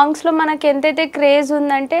సాంగ్స్లో మనకి ఎంతైతే క్రేజ్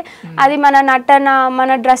ఉందంటే అది మన నటన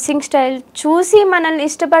మన డ్రెస్సింగ్ స్టైల్ చూసి మనల్ని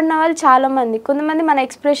ఇష్టపడిన వాళ్ళు చాలామంది, కొంతమంది మన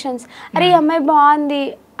ఎక్స్ప్రెషన్స్ అరే ఈ అమ్మాయి బాగుంది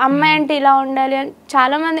అమ్మాయి అంటే ఇలా ఉండాలి అని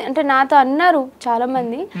చాలామంది అంటే నాతో అన్నారు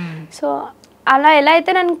చాలామంది. సో అలా ఎలా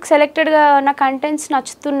అయితే నన్ను సెలెక్టెడ్గా నా కంటెంట్స్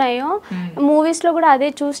నచ్చుతున్నాయో మూవీస్లో కూడా అదే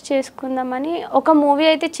చూస్ చేసుకుందామని ఒక మూవీ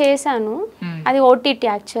అయితే చేశాను, అది OTT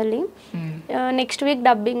actually, next week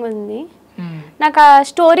dubbing ఉంది. నాకు ఆ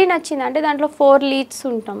స్టోరీ నచ్చింది, అంటే దాంట్లో 4 లీడ్స్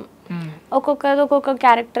ఉంటాం, ఒక్కొక్క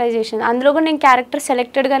క్యారెక్టరైజేషన్, అందులో కూడా నేను క్యారెక్టర్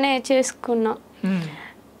సెలెక్టెడ్గానే చేసుకున్నా.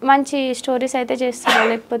 మంచి స్టోరీస్ అయితే చేస్తున్నా,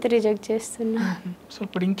 లేకపోతే రిజెక్ట్ చేస్తున్నా. సో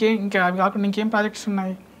ఇప్పుడు ఇంకా అవి కాకుండా ఇంకేం ప్రాజెక్ట్స్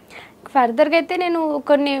ఉన్నాయి? ఫర్దర్గా అయితే నేను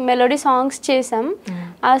కొన్ని మెలోడీ సాంగ్స్ చేసాం,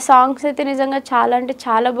 ఆ సాంగ్స్ అయితే నిజంగా చాలా అంటే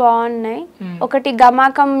చాలా బాగున్నాయి. ఒకటి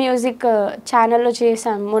గమాకం మ్యూజిక్ ఛానల్లో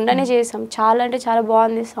చేసాం, మొన్ననే చేసాం, చాలా అంటే చాలా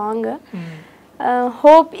బాగుంది సాంగ్.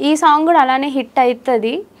 హోప్ ఈ సాంగ్ కూడా అలానే హిట్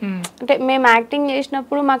అవుతుంది. అంటే మేము యాక్టింగ్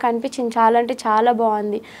చేసినప్పుడు మాకు అనిపించింది చాలా అంటే చాలా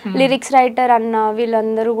బాగుంది. లిరిక్స్ రైటర్ అన్న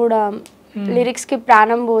వీళ్ళందరూ కూడా లిరిక్స్కి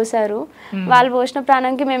ప్రాణం పోసారు. వాళ్ళు పోసిన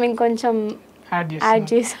ప్రాణంకి మేము ఇంకొంచెం యాడ్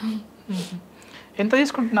చేసాం. ఎంత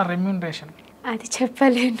తీసుకుంటున్నారు రెమ్యూనరేషన్? అది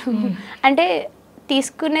చెప్పలేను. అంటే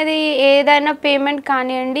తీసుకునేది ఏదైనా పేమెంట్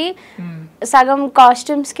కానివ్వండి సగం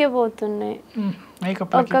కాస్ట్యూమ్స్కే పోతున్నాయి.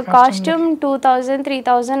 ఒక కాస్ట్యూమ్ 2000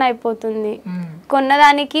 3000 అయిపోతుంది.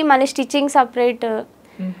 కొన్నదానికి మళ్ళీ స్టిచ్చింగ్ సపరేట్.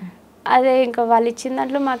 అదే ఇంకా వాళ్ళు ఇచ్చిన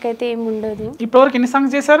దాంట్లో మాకైతే ఏమి ఉండదు. ఇప్పటివరకు ఎన్ని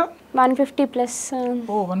సాంగ్స్ చేశారు? 150+.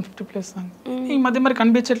 ఓ 150+ సాంగ్స్. ఈ మధ్య మరి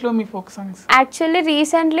కనిపించట్లేదు మీ ఫోక్ సాంగ్స్. యాక్చువల్లీ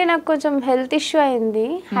రీసెంట్లీ నాకు కొంచెం హెల్త్ ఇష్యూ అయింది.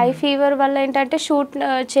 హై ఫీవర్ వల్ల ఏంటంటే షూట్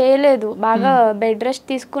చేయలేదు, బాగా బెడ్ రెస్ట్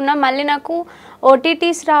తీసుకున్నా. మళ్ళీ నాకు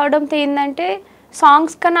ఓటీటీస్ రావడంతో ఏంటంటే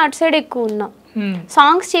సాంగ్స్ కన్నా అటు సైడ్ ఎక్కువ ఉన్నా.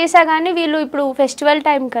 సాంగ్స్ చేసా కానీ వీళ్ళు ఇప్పుడు ఫెస్టివల్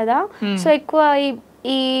టైం కదా, సో ఎక్కువ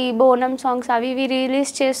ఈ బోనం సాంగ్స్ అవి ఇవి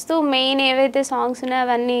రిలీజ్ చేస్తూ మెయిన్ ఏవైతే సాంగ్స్ ఉన్నాయో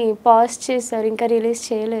అవన్నీ పాజ్ చేస్తారు, ఇంకా రిలీజ్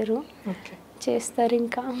చేయలేరు. చేస్తారు.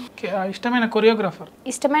 ఇంకా ఇష్టమైన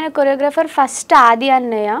కొరియోగ్రాఫర్ ఫస్ట్ ఆది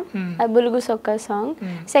అన్నయ్య, బులుగు సొక్క సాంగ్.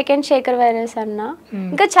 సెకండ్ శేఖర్ వైరస్ అన్న.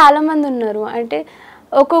 ఇంకా చాలా మంది ఉన్నారు. అంటే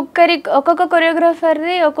ఒక్కొక్క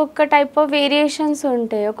కొరియోగ్రాఫర్ది ఒక్కొక్క టైప్ ఆఫ్ వేరియేషన్స్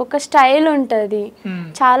ఉంటాయి, ఒక్కొక్క స్టైల్ ఉంటుంది.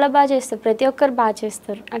 చాలా బాగా చేస్తారు, ప్రతి ఒక్కరు బాగా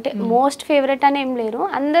చేస్తారు. అంటే మోస్ట్ ఫేవరెట్ అని ఏం లేరు,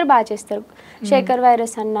 అందరు బాగా చేస్తారు. శేఖర్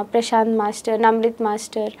వైరస్ అన్న, ప్రశాంత్ మాస్టర్, నమ్రిత్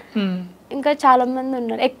మాస్టర్, ఇంకా చాలా మంది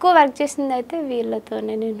ఉన్నారు. ఎక్కువ వర్క్ చేసింది అయితే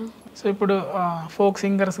వీళ్ళతోనే నేను. సో ఇప్పుడు ఫోక్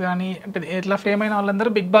సింగర్స్ కానీ అంటే ఎట్లా ఫేమ్ అయిన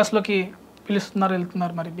వాళ్ళందరూ బిగ్ బాస్లోకి పిలుస్తున్నారు,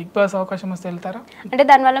 వెళ్తున్నారు. మరి బిగ్ బాస్ అవకాశం వస్తే వెళ్తారా? అంటే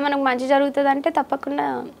దానివల్ల మనకు మంచి జరుగుతుంది అంటే తప్పకుండా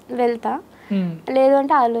వెళ్తా, లేదు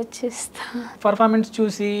అంటే ఆలోచిస్తా. పర్ఫార్మెన్స్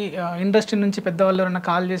చూసి ఇండస్ట్రీ నుంచి పెద్దవాళ్ళు ఎవరైనా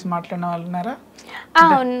కాల్ చేసి మాట్లాడిన వాళ్ళు ఉన్నారా?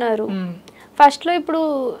 ఉన్నారు. ఫస్ట్లో ఇప్పుడు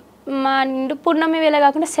మా నిండు పూర్ణమి వేళ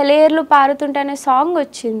కాకుండా సెలయేర్లు పారుతుంటే అనే సాంగ్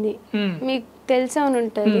వచ్చింది, మీకు తెలిసే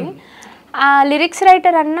ఉంటుంది. ఆ లిరిక్స్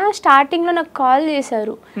రైటర్ అన్న స్టార్టింగ్లో నాకు కాల్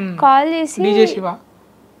చేశారు. కాల్ చేసి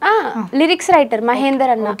లిరిక్స్ రైటర్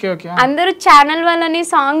మహేందర్ అన్న. అందరూ ఛానల్ వాళ్ళని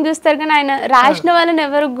సాంగ్ చూస్తారు కానీ ఆయన రాసిన వాళ్ళని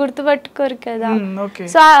ఎవరు గుర్తుపట్టుకోరు కదా.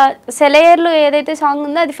 సో ఆ సెలయర్లో ఏదైతే సాంగ్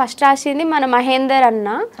ఉందో అది ఫస్ట్ రాసింది మన మహేందర్ అన్న.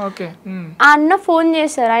 ఆ అన్న ఫోన్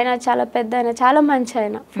చేశారు, ఆయన చాలా పెద్ద ఆయన, చాలా మంచి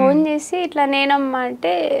ఆయన. ఫోన్ చేసి ఇట్లా నేనమ్మా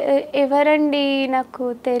అంటే ఎవరండి నాకు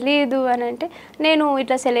తెలియదు అని అంటే, నేను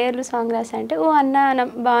ఇట్లా సెలయర్లు సాంగ్ రాసా అంటే, ఓ అన్న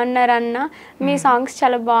బాగున్నారు అన్న, మీ సాంగ్స్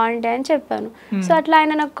చాలా బాగుంటాయి అని చెప్పాను. సో అట్లా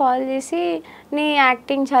ఆయన నాకు కాల్ చేసి నీ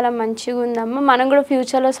యాక్టింగ్ చాలా మంచిగా ఉందమ్మా, మనం కూడా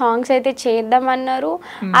ఫ్యూచర్లో సాంగ్స్ అయితే చేద్దామన్నారు.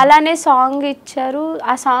 అలానే సాంగ్ ఇచ్చారు.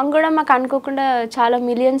 ఆ సాంగ్ కూడా మాకు అనుకోకుండా చాలా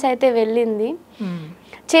మిలియన్స్ అయితే వెళ్ళింది.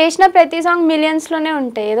 చేసిన ప్రతి సాంగ్ మిలియన్స్లోనే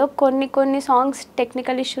ఉంటాయి. ఏదో కొన్ని సాంగ్స్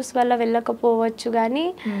టెక్నికల్ ఇష్యూస్ వల్ల వెళ్ళకపోవచ్చు కానీ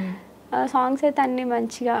సాంగ్స్ అయితే అన్ని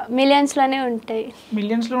మంచిగా మిలియన్స్లోనే ఉంటాయి.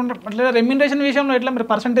 మిలియన్స్లో ఉంటాయి. రెమ్యూనరేషన్ విషయంలో ఎట్లా మీరు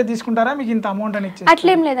పర్సెంటేజ్ తీసుకుంటారా, మీకు ఇంత అమౌంట్ అని ఇచ్చేది?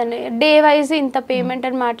 అట్లేం లేదండి, డే వైజ్ ఇంత పేమెంట్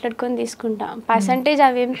అని మాట్లాడుకొని తీసుకుంటాం. పర్సంటేజ్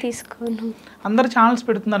అవేం తీసుకోను. అందరు ఛానల్స్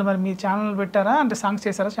పెడుతున్నారు, మరి మీ ఛానల్ పెట్టారా? అంటే సాంగ్స్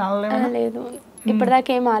చేశారా ఛానల్? లేదు,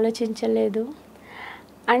 ఇప్పటిదాకా ఏం ఆలోచించలేదు.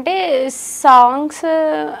 అంటే సాంగ్స్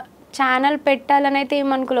ఛానల్ పెట్టాలని అయితే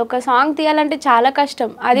ఏమనుకోలేదు. ఒక సాంగ్ తీయాలంటే చాలా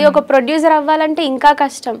కష్టం, అది ఒక ప్రొడ్యూసర్ అవ్వాలంటే ఇంకా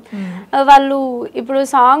కష్టం. వాళ్ళు ఇప్పుడు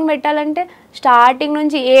సాంగ్ పెట్టాలంటే స్టార్టింగ్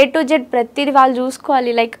నుంచి A to Z ప్రతిదీ వాళ్ళు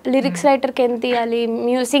చూసుకోవాలి. లైక్ లిరిక్స్ రైటర్కి ఎంత ఇవ్వాలి,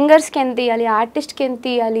 సింగర్స్కి ఎంత ఇవ్వాలి, ఆర్టిస్ట్కి ఎంత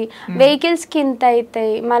ఇవ్వాలి, వెహికల్స్కి ఎంత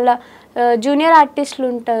అవుతాయి, మళ్ళీ జూనియర్ ఆర్టిస్టులు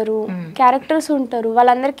ఉంటారు, క్యారెక్టర్స్ ఉంటారు,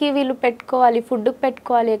 వాళ్ళందరికీ వీళ్ళు పెట్టుకోవాలి, ఫుడ్కి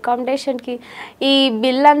పెట్టుకోవాలి, అకామిడేషన్కి. ఈ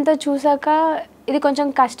బిల్ అంతా చూసాక ఇది కొంచెం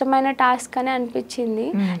కష్టమైన టాస్క్ అని అనిపించింది.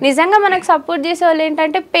 నిజంగా మనకు సపోర్ట్ చేసే వాళ్ళు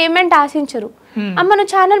ఏంటంటే పేమెంట్ ఆశించరు. అమ్మ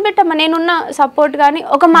నువ్వు ఛానల్ పెట్టమ్మా, నేనున్న సపోర్ట్ కానీ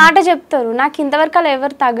ఒక మాట చెప్తారు. నాకు ఇంతవరకు అలా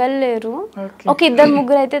ఎవరు తగలలేరు, ఒక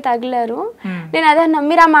 2-3 అయితే తగిలారు. నేను అదే అన్నా,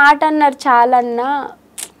 మీరు ఆ మాట అన్నారు చాలన్నా,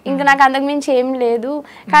 ఇంకా నాకు అంతకుమించి ఏం లేదు.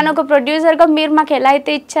 కానీ ఒక ప్రొడ్యూసర్గా మీరు మాకు ఎలా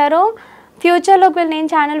అయితే ఇచ్చారో ఫ్యూచర్లో ఒకవేళ నేను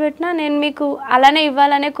ఛానల్ పెట్టినా నేను మీకు అలానే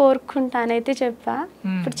ఇవ్వాలనే కోరుకుంటానైతే చెప్పా.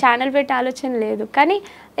 ఇప్పుడు ఛానల్ పెట్టే ఆలోచన లేదు, కానీ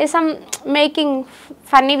some making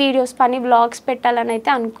funny videos, funny blogs పెట్టాలని అయితే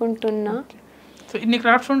అనుకుంటున్నా. సో ఇన్ని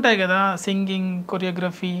క్రాఫ్ట్స్ ఉంటాయి కదా, సింగింగ్,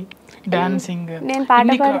 కొరియోగ్రఫీ, డాన్సింగ్. నేను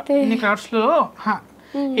పాట పాడితే ఇన్ని క్రాఫ్ట్స్లో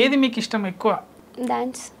ఏది మీకు ఇష్టం ఎక్కువ?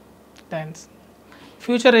 డాన్స్.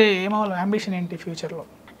 ఫ్యూచర్ ఏమవ్వాలి, అంబిషన్ ఏంటి ఫ్యూచర్లో?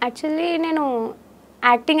 యాక్చువల్లీ నేను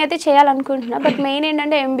యాక్టింగ్ అయితే చేయాలనుకుంటున్నా, బట్ మెయిన్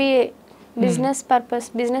ఏంటంటే MBA business purpose,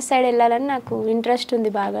 business side వెళ్ళాలని నాకు ఇంట్రెస్ట్ ఉంది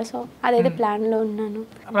బాగా. సో అదైతే ప్లాన్లో ఉన్నాను.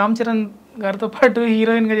 రామ్ చరణ్ గారితో పాటు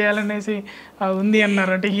హీరోయిన్గా చేయాలనేసి ఉంది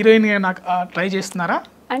అన్నారు, అంటే హీరోయిన్గా నాకు ట్రై చేస్తున్నారా?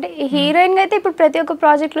 అంటే హీరోయిన్గా అయితే ఇప్పుడు ప్రతి ఒక్క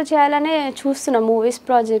ప్రాజెక్ట్లో చేయాలనే చూస్తున్నా, మూవీస్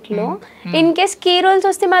ప్రాజెక్ట్లో. ఇన్ కేస్ కీ రోల్స్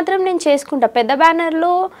వస్తే మాత్రం నేను చేసుకుంటా. పెద్ద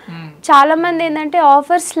బ్యానర్లో చాలా మంది ఏంటంటే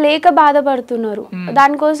ఆఫర్స్ లేక బాధపడుతున్నారు,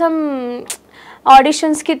 దానికోసం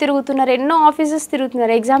ఆడిషన్స్కి తిరుగుతున్నారు, ఎన్నో ఆఫీసెస్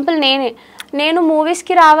తిరుగుతున్నారు. ఎగ్జాంపుల్ నేను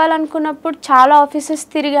మూవీస్కి రావాలనుకున్నప్పుడు చాలా ఆఫీసెస్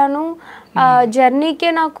తిరిగాను. జర్నీకే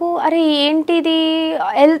నాకు అరే ఏంటిది,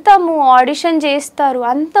 వెళ్తాము ఆడిషన్ చేస్తారు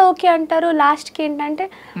అంతా ఓకే అంటారు, లాస్ట్కి ఏంటంటే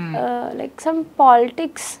లైక్ సమ్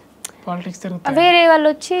పాలిటిక్స్ వేరే వాళ్ళు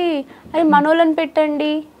వచ్చి అరే మనోళ్ళని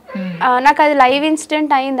పెట్టండి. నాకు అది లైవ్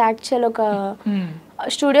ఇన్సిడెంట్ అయింది యాక్చువల్. ఒక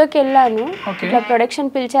స్టూడియోకి వెళ్ళాను, ఇట్లా ప్రొడక్షన్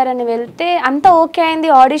పిలిచారని వెళ్తే అంతా ఓకే అయింది,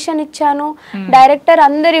 ఆడిషన్ ఇచ్చాను, డైరెక్టర్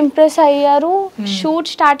అందరు ఇంప్రెస్ అయ్యారు.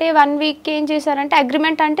 షూట్ స్టార్ట్ అయ్యి 1 వీక్ ఏం చేశారంటే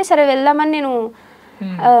అగ్రిమెంట్ అంటే సరే వెళ్దామని నేను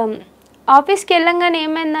ఆఫీస్కి వెళ్ళంగానే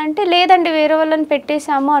ఏమైందంటే లేదండి వేరే వాళ్ళని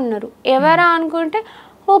పెట్టేశాము అన్నారు. ఎవరా అనుకుంటే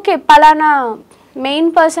ఓకే పలానా మెయిన్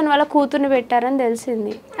పర్సన్ వాళ్ళ కూతుర్ని పెట్టారని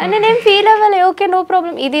తెలిసింది. అని నేను ఫీల్ అవ్వాలి, ఓకే నో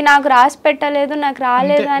ప్రాబ్లం, ఇది నాకు రాసి పెట్టలేదు, నాకు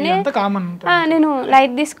రాలేదు అని నేను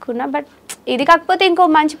లైట్ తీసుకున్నా. బట్ ఇది కాకపోతే ఇంకో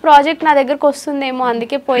మంచి ప్రాజెక్ట్ నా దగ్గరకు వస్తుందేమో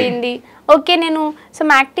అందుకే పోయింది. ఓకే నేను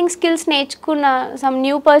సమ్ యాక్టింగ్ స్కిల్స్ నేర్చుకున్నా సమ్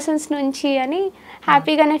న్యూ పర్సన్స్ నుంచి అని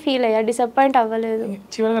హ్యాపీగానే ఫీల్ అయ్యా, డిసప్పాయింట్ అవ్వలేదు.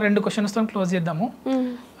 చివరిగా 2 క్వశ్చన్స్తో క్లోజ్ చేద్దాము.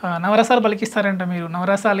 నవరసాలు పలికిస్తారంట మీరు,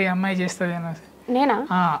 నవరసాలు ఈ అమ్మాయి చేస్తుంది అని. నేనా?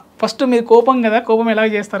 ఫస్ట్ మీరు కోపం కదా, కోపం ఎలా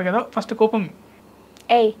చేస్తారు కదా, ఫస్ట్ కోపం.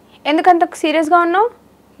 ఎందుకంత సీరియస్గా ఉన్నావు?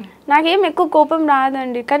 నాకేం ఎక్కువ కోపం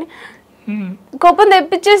రాదండి, కానీ కోపం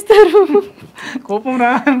తెప్పించేస్తారు. కోపం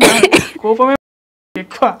రా, కోపమే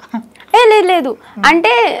ఎక్కువ. లేదు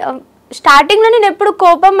అంటే స్టార్టింగ్లో నేను ఎప్పుడు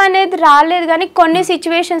కోపం అనేది రాలేదు, కానీ కొన్ని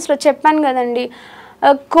సిచ్యువేషన్స్లో చెప్పాను కదండి,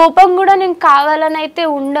 కోపం కూడా నేను కావాలని అయితే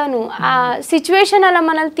ఉండను. ఆ సిచ్యువేషన్ అలా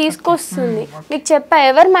మనల్ని తీసుకొస్తుంది. మీకు చెప్పా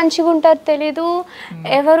ఎవరు మంచిగా ఉంటారో తెలీదు,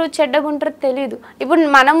 ఎవరు చెడ్డగా ఉంటారో తెలీదు. ఇప్పుడు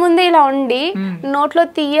మన ముందే ఇలా ఉండి నోట్లో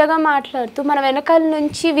తీయగా మాట్లాడుతూ మన వెనకాల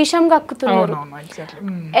నుంచి విషం కక్కుతున్నారు.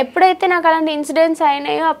 ఎప్పుడైతే నాకు అలాంటి ఇన్సిడెంట్స్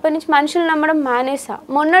అయినాయో అప్పటి నుంచి మనుషులు నమ్మడం మానేసా.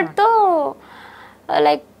 మొన్నటితో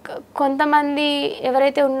లైక్ కొంతమంది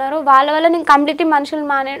ఎవరైతే ఉన్నారో వాళ్ళ వల్ల నేను కంప్లీట్లీ మనుషులు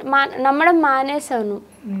నమ్మడం మానేసాను.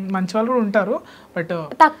 మంచి వాళ్ళు కూడా ఉంటారు బట్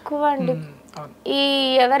తక్కువ అండి. ఈ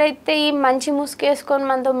ఎవరైతే ఈ మంచి ముసుకేసుకొని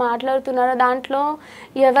మనతో మాట్లాడుతున్నారో దాంట్లో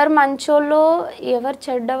ఎవరు మంచోళ్ళో ఎవరు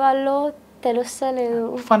చెడ్డవాళ్ళో తెలుస్తలేదు.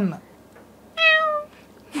 ఫన్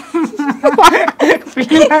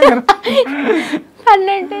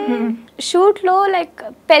అంటే షూట్లో లైక్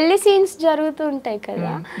పెళ్లి సీన్స్ జరుగుతుంటాయి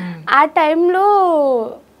కదా, ఆ టైంలో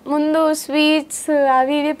ముందు స్వీట్స్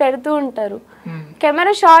అవి ఇవి పెడుతూ ఉంటారు.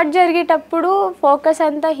 కెమెరా షాట్ జరిగేటప్పుడు ఫోకస్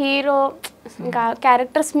అంతా హీరో ఇంకా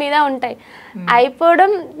క్యారెక్టర్స్ మీద ఉంటాయి.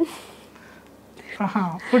 అయిపోవడం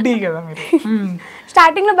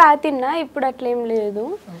స్టార్టింగ్లో బాగా తిన్నా, ఇప్పుడు అట్లేం లేదు.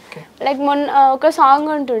 లైక్ మొన్న ఒక సాంగ్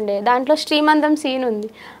ఉంటుండే, దాంట్లో శ్రీమంతం సీన్ ఉంది,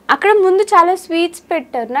 అక్కడ ముందు చాలా స్వీట్స్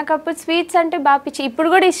పెట్టారు. నాకు అప్పుడు స్వీట్స్ అంటే బాగా పిచ్చి, ఇప్పుడు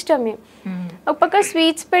కూడా ఇష్టమే. ఒక పక్క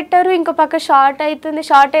స్వీట్స్ పెట్టారు, ఇంకో పక్క షార్ట్ అవుతుంది,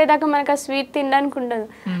 షార్ట్ అయ్యేదాకా మనకు ఆ స్వీట్ తినడానికి ఉండదు.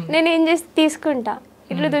 నేను ఏం చేసి తీసుకుంటా,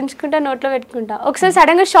 ఇట్లా తుంచుకుంటా, నోట్లో పెట్టుకుంటా. ఒకసారి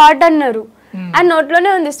సడన్గా షార్ట్ అన్నారు, ఆ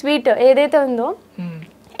నోట్లోనే ఉంది స్వీట్ ఏదైతే ఉందో,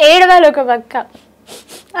 ఏడవాలి ఒక పక్క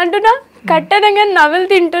అంటున్నా, కట్టనంగా నవ్వులు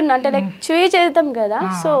తింటున్నా, అంటే లైక్ చూయి చేద్దాం కదా.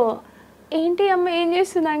 సో ఏంటి అమ్మ ఏం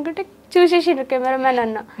చేస్తుంది అనుకుంటే చూసేసిండ్రు కెమెరామెన్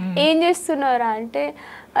అన్న, ఏం చేస్తున్నారా అంటే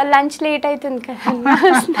లంచ్ లేట్ అవుతుంది కదా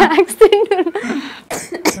స్నాక్స్ తింటున్నా.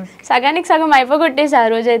 సగానికి సగం అయిపోగొట్టేసి ఆ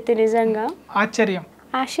రోజు అయితే నిజంగా.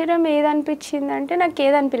 ఆశ్చర్యం ఏదనిపించింది అంటే నాకు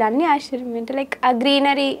ఏదనిపించలేదు, అన్నీ ఆశ్చర్యం. అంటే లైక్ ఆ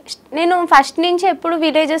గ్రీనరీ, నేను ఫస్ట్ నుంచి ఎప్పుడు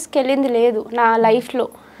విలేజెస్కి వెళ్ళింది లేదు నా లైఫ్లో,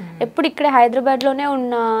 ఎప్పుడు ఇక్కడే హైదరాబాద్లోనే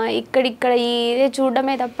ఉన్నా, ఇక్కడ ఇదే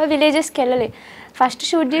చూడడమే తప్ప విలేజెస్కి వెళ్ళలే. ఫస్ట్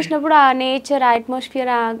షూట్ చేసినప్పుడు ఆ నేచర్, ఆ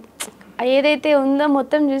అట్మాస్ఫియర్, ఏదైతే ఉందో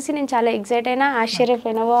మొత్తం చూసి నేను చాలా ఎగ్జైట్ అయినా,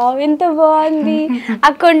 ఆశ్చర్యపోయినా, వావ్ ఎంత బాగుంది. ఆ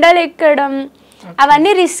కొండలు ఎక్కడం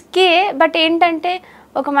అవన్నీ రిస్కే, బట్ ఏంటంటే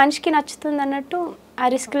ఒక మనిషికి నచ్చుతుంది అన్నట్టు ఆ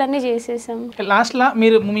రిస్క్లన్నీ చేసేసాం. లాస్ట్లో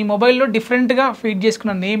మీరు మీ మొబైల్లో డిఫరెంట్గా ఫీడ్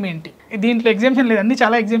చేసుకున్న నేమ్ ఏంటి? దీంట్లో ఎగ్జామ్షన్ లేదు, అన్ని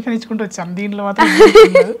చాలా ఎగ్జామ్షన్ ఇచ్చుకుంటూ వచ్చాను, దీంట్లో మాత్రం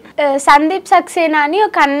సందీప్ సక్సేనా అని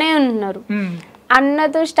ఒక అన్నయ్య ఉన్నారు.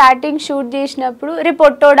 అన్నతో స్టార్టింగ్ షూట్ చేసినప్పుడు రే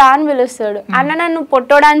పొట్టోడా అని పిలుస్తాడు. అన్న నన్ను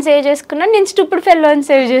పొట్టోడా అని సేవ్ చేసుకున్నా, నేను స్టూపిడ్ ఫెల్లో అని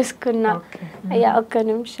సేవ్ చేసుకున్నా. అయ్యా ఒక్క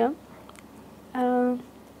నిమిషం,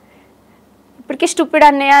 ఇప్పటికీ స్టూపిడ్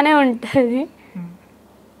అన్నయ్యనే ఉంటుంది.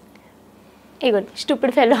 ఇగోండి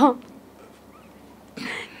స్టూపిడ్ ఫెలో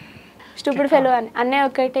అని అన్నయ్య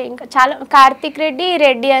ఒకటే. ఇంకా చాలా కార్తిక్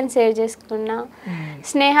రెడ్డి అని సేవ్ చేసుకున్నా.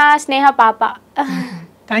 స్నేహ పాప.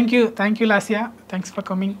 Thank you Lasya, thanks for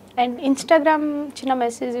coming. And Instagram చిన్న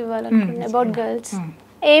మెసేజ్ ఇవ్వాలనుకున్నా అబౌట్ గర్ల్స్.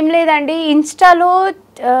 ఏం లేదండి, ఇన్స్టాలో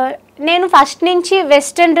నేను ఫస్ట్ నుంచి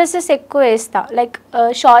వెస్ట్రన్ డ్రెస్సెస్ ఎక్కువ వేస్తా, లైక్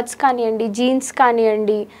షార్ట్స్ కానివ్వండి, జీన్స్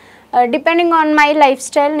కానివ్వండి, depending on my life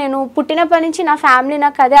style. నేను పుట్టినప్పటి నుంచి నా ఫ్యామిలీ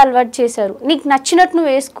నాకు అదే అలవాటు చేశారు, నీకు నచ్చినట్టు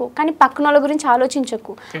నువ్వు వేసుకో కానీ పక్కన వాళ్ళ గురించి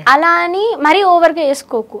ఆలోచించకు, అలా అని మరీ ఓవర్గా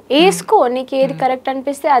వేసుకో, నీకు ఏది కరెక్ట్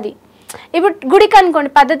అనిపిస్తే అది. ఇప్పుడు గుడికి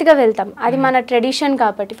అనుకోండి పద్ధతిగా వెళ్తాం, అది మన ట్రెడిషన్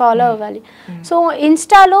కాబట్టి ఫాలో అవ్వాలి. సో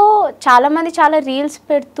ఇన్స్టాలో చాలామంది చాలా రీల్స్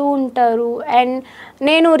పెడుతూ ఉంటారు. అండ్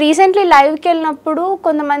నేను రీసెంట్లీ లైవ్కి వెళ్ళినప్పుడు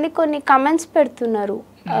కొంతమంది కొన్ని కమెంట్స్ పెడుతున్నారు.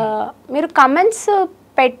 మీరు కమెంట్స్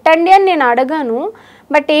పెట్టండి అని నేను అడగను,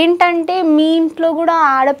 బట్ ఏంటంటే మీ ఇంట్లో కూడా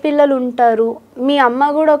ఆడపిల్లలు ఉంటారు, మీ అమ్మ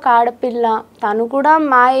కూడా ఒక ఆడపిల్ల, తను కూడా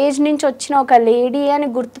మా ఏజ్ నుంచి వచ్చిన ఒక లేడీ అని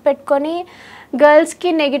గుర్తుపెట్టుకొని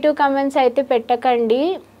గర్ల్స్కి నెగిటివ్ కమెంట్స్ అయితే పెట్టకండి.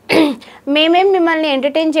 మేమేం మిమ్మల్ని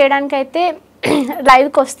ఎంటర్టైన్ చేయడానికి అయితే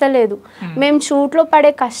లైవ్కి వస్తలేదు. మేము షూట్లో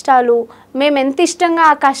పడే కష్టాలు, మేము ఎంత ఇష్టంగా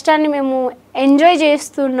ఆ కష్టాన్ని మేము ఎంజాయ్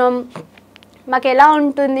చేస్తున్నాం, మాకు ఎలా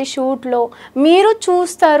ఉంటుంది షూట్లో మీరు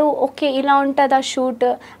చూస్తారు, ఓకే ఇలా ఉంటుందా షూట్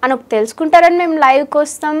అని తెలుసుకుంటారని మేము లైవ్కి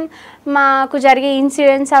వస్తాం, మాకు జరిగే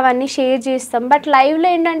ఇన్సిడెంట్స్ అవన్నీ షేర్ చేస్తాం. బట్ లైవ్లో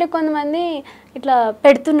ఏంటంటే కొంతమంది ఇట్లా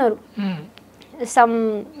పెడుతున్నారు some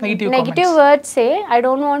negative వర్డ్సే, I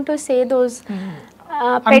don't want to say those.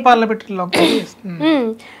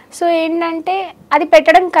 So ఏంటంటే అది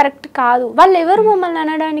పెట్టడం కరెక్ట్ కాదు. వాళ్ళు ఎవరు మమ్మల్ని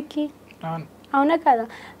అనడానికి, అవునా కదా?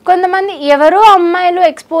 కొంతమంది ఎవరో అమ్మాయిలు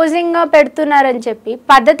ఎక్స్పోజింగ్గా పెడుతున్నారని చెప్పి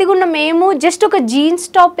పద్ధతిగా ఉన్న మేము జస్ట్ ఒక జీన్స్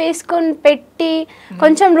టాప్ వేసుకొని పెట్టి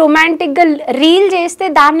కొంచెం రొమాంటిక్గా రీల్ చేస్తే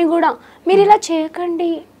దాన్ని కూడా మీరు ఇలా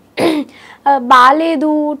చేయకండి,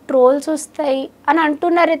 బాగాలేదు, ట్రోల్స్ వస్తాయి అని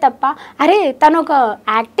అంటున్నారే తప్ప, అరే తను ఒక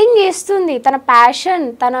యాక్టింగ్ చేస్తుంది, తన ప్యాషన్,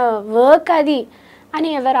 తన వర్క్ అది అని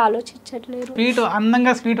ఎవరు ఆలోచించట్లేరు.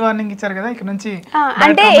 అందంగా స్వీట్ వార్నింగ్ ఇచ్చారు కదా ఇక్కడ నుంచి.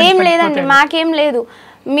 అంటే ఏం లేదండి, మాకేం లేదు,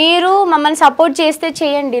 మీరు మమ్మల్ని సపోర్ట్ చేస్తే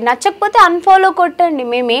చేయండి, నచ్చకపోతే అన్ఫాలో కొట్టండి,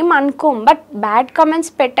 మేమేం అనుకోం. బట్ బ్యాడ్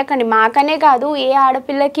కమెంట్స్ పెట్టకండి, మాకనే కాదు ఏ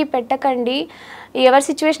ఆడపిల్లకి పెట్టకండి. ఎవరి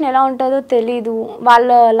సిచ్యువేషన్ ఎలా ఉంటుందో తెలీదు,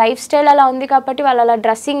 వాళ్ళ లైఫ్ స్టైల్ అలా ఉంది కాబట్టి వాళ్ళు అలా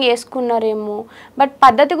డ్రెస్సింగ్ వేసుకున్నారేమో, బట్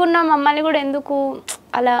పద్ధతిగా ఉన్న మమ్మల్ని కూడా ఎందుకు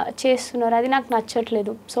అలా చేస్తున్నారు, అది నాకు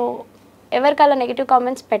నచ్చట్లేదు. సో ఎవరికి అలా నెగిటివ్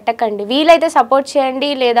కామెంట్స్ పెట్టకండి, వీలైతే సపోర్ట్ చేయండి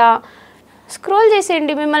లేదా స్క్రోల్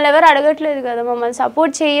చేసేయండి. మిమ్మల్ని ఎవరు అడగట్లేదు కదా, మమ్మల్ని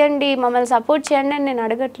సపోర్ట్ చేయండి అని నేను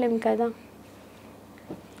అడగట్లేము కదా.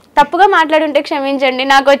 తప్పుగా మాట్లాడుంటే క్షమించండి,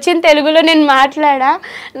 నాకు వచ్చిన తెలుగులో నేను మాట్లాడా,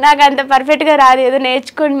 నాకు అంత పర్ఫెక్ట్గా రాదు, ఏదో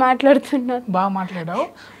నేర్చుకొని మాట్లాడుతున్నాను. బాగా మాట్లాడావు.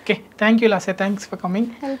 Okay, thank you Lasya, thanks for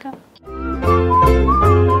coming. Welcome.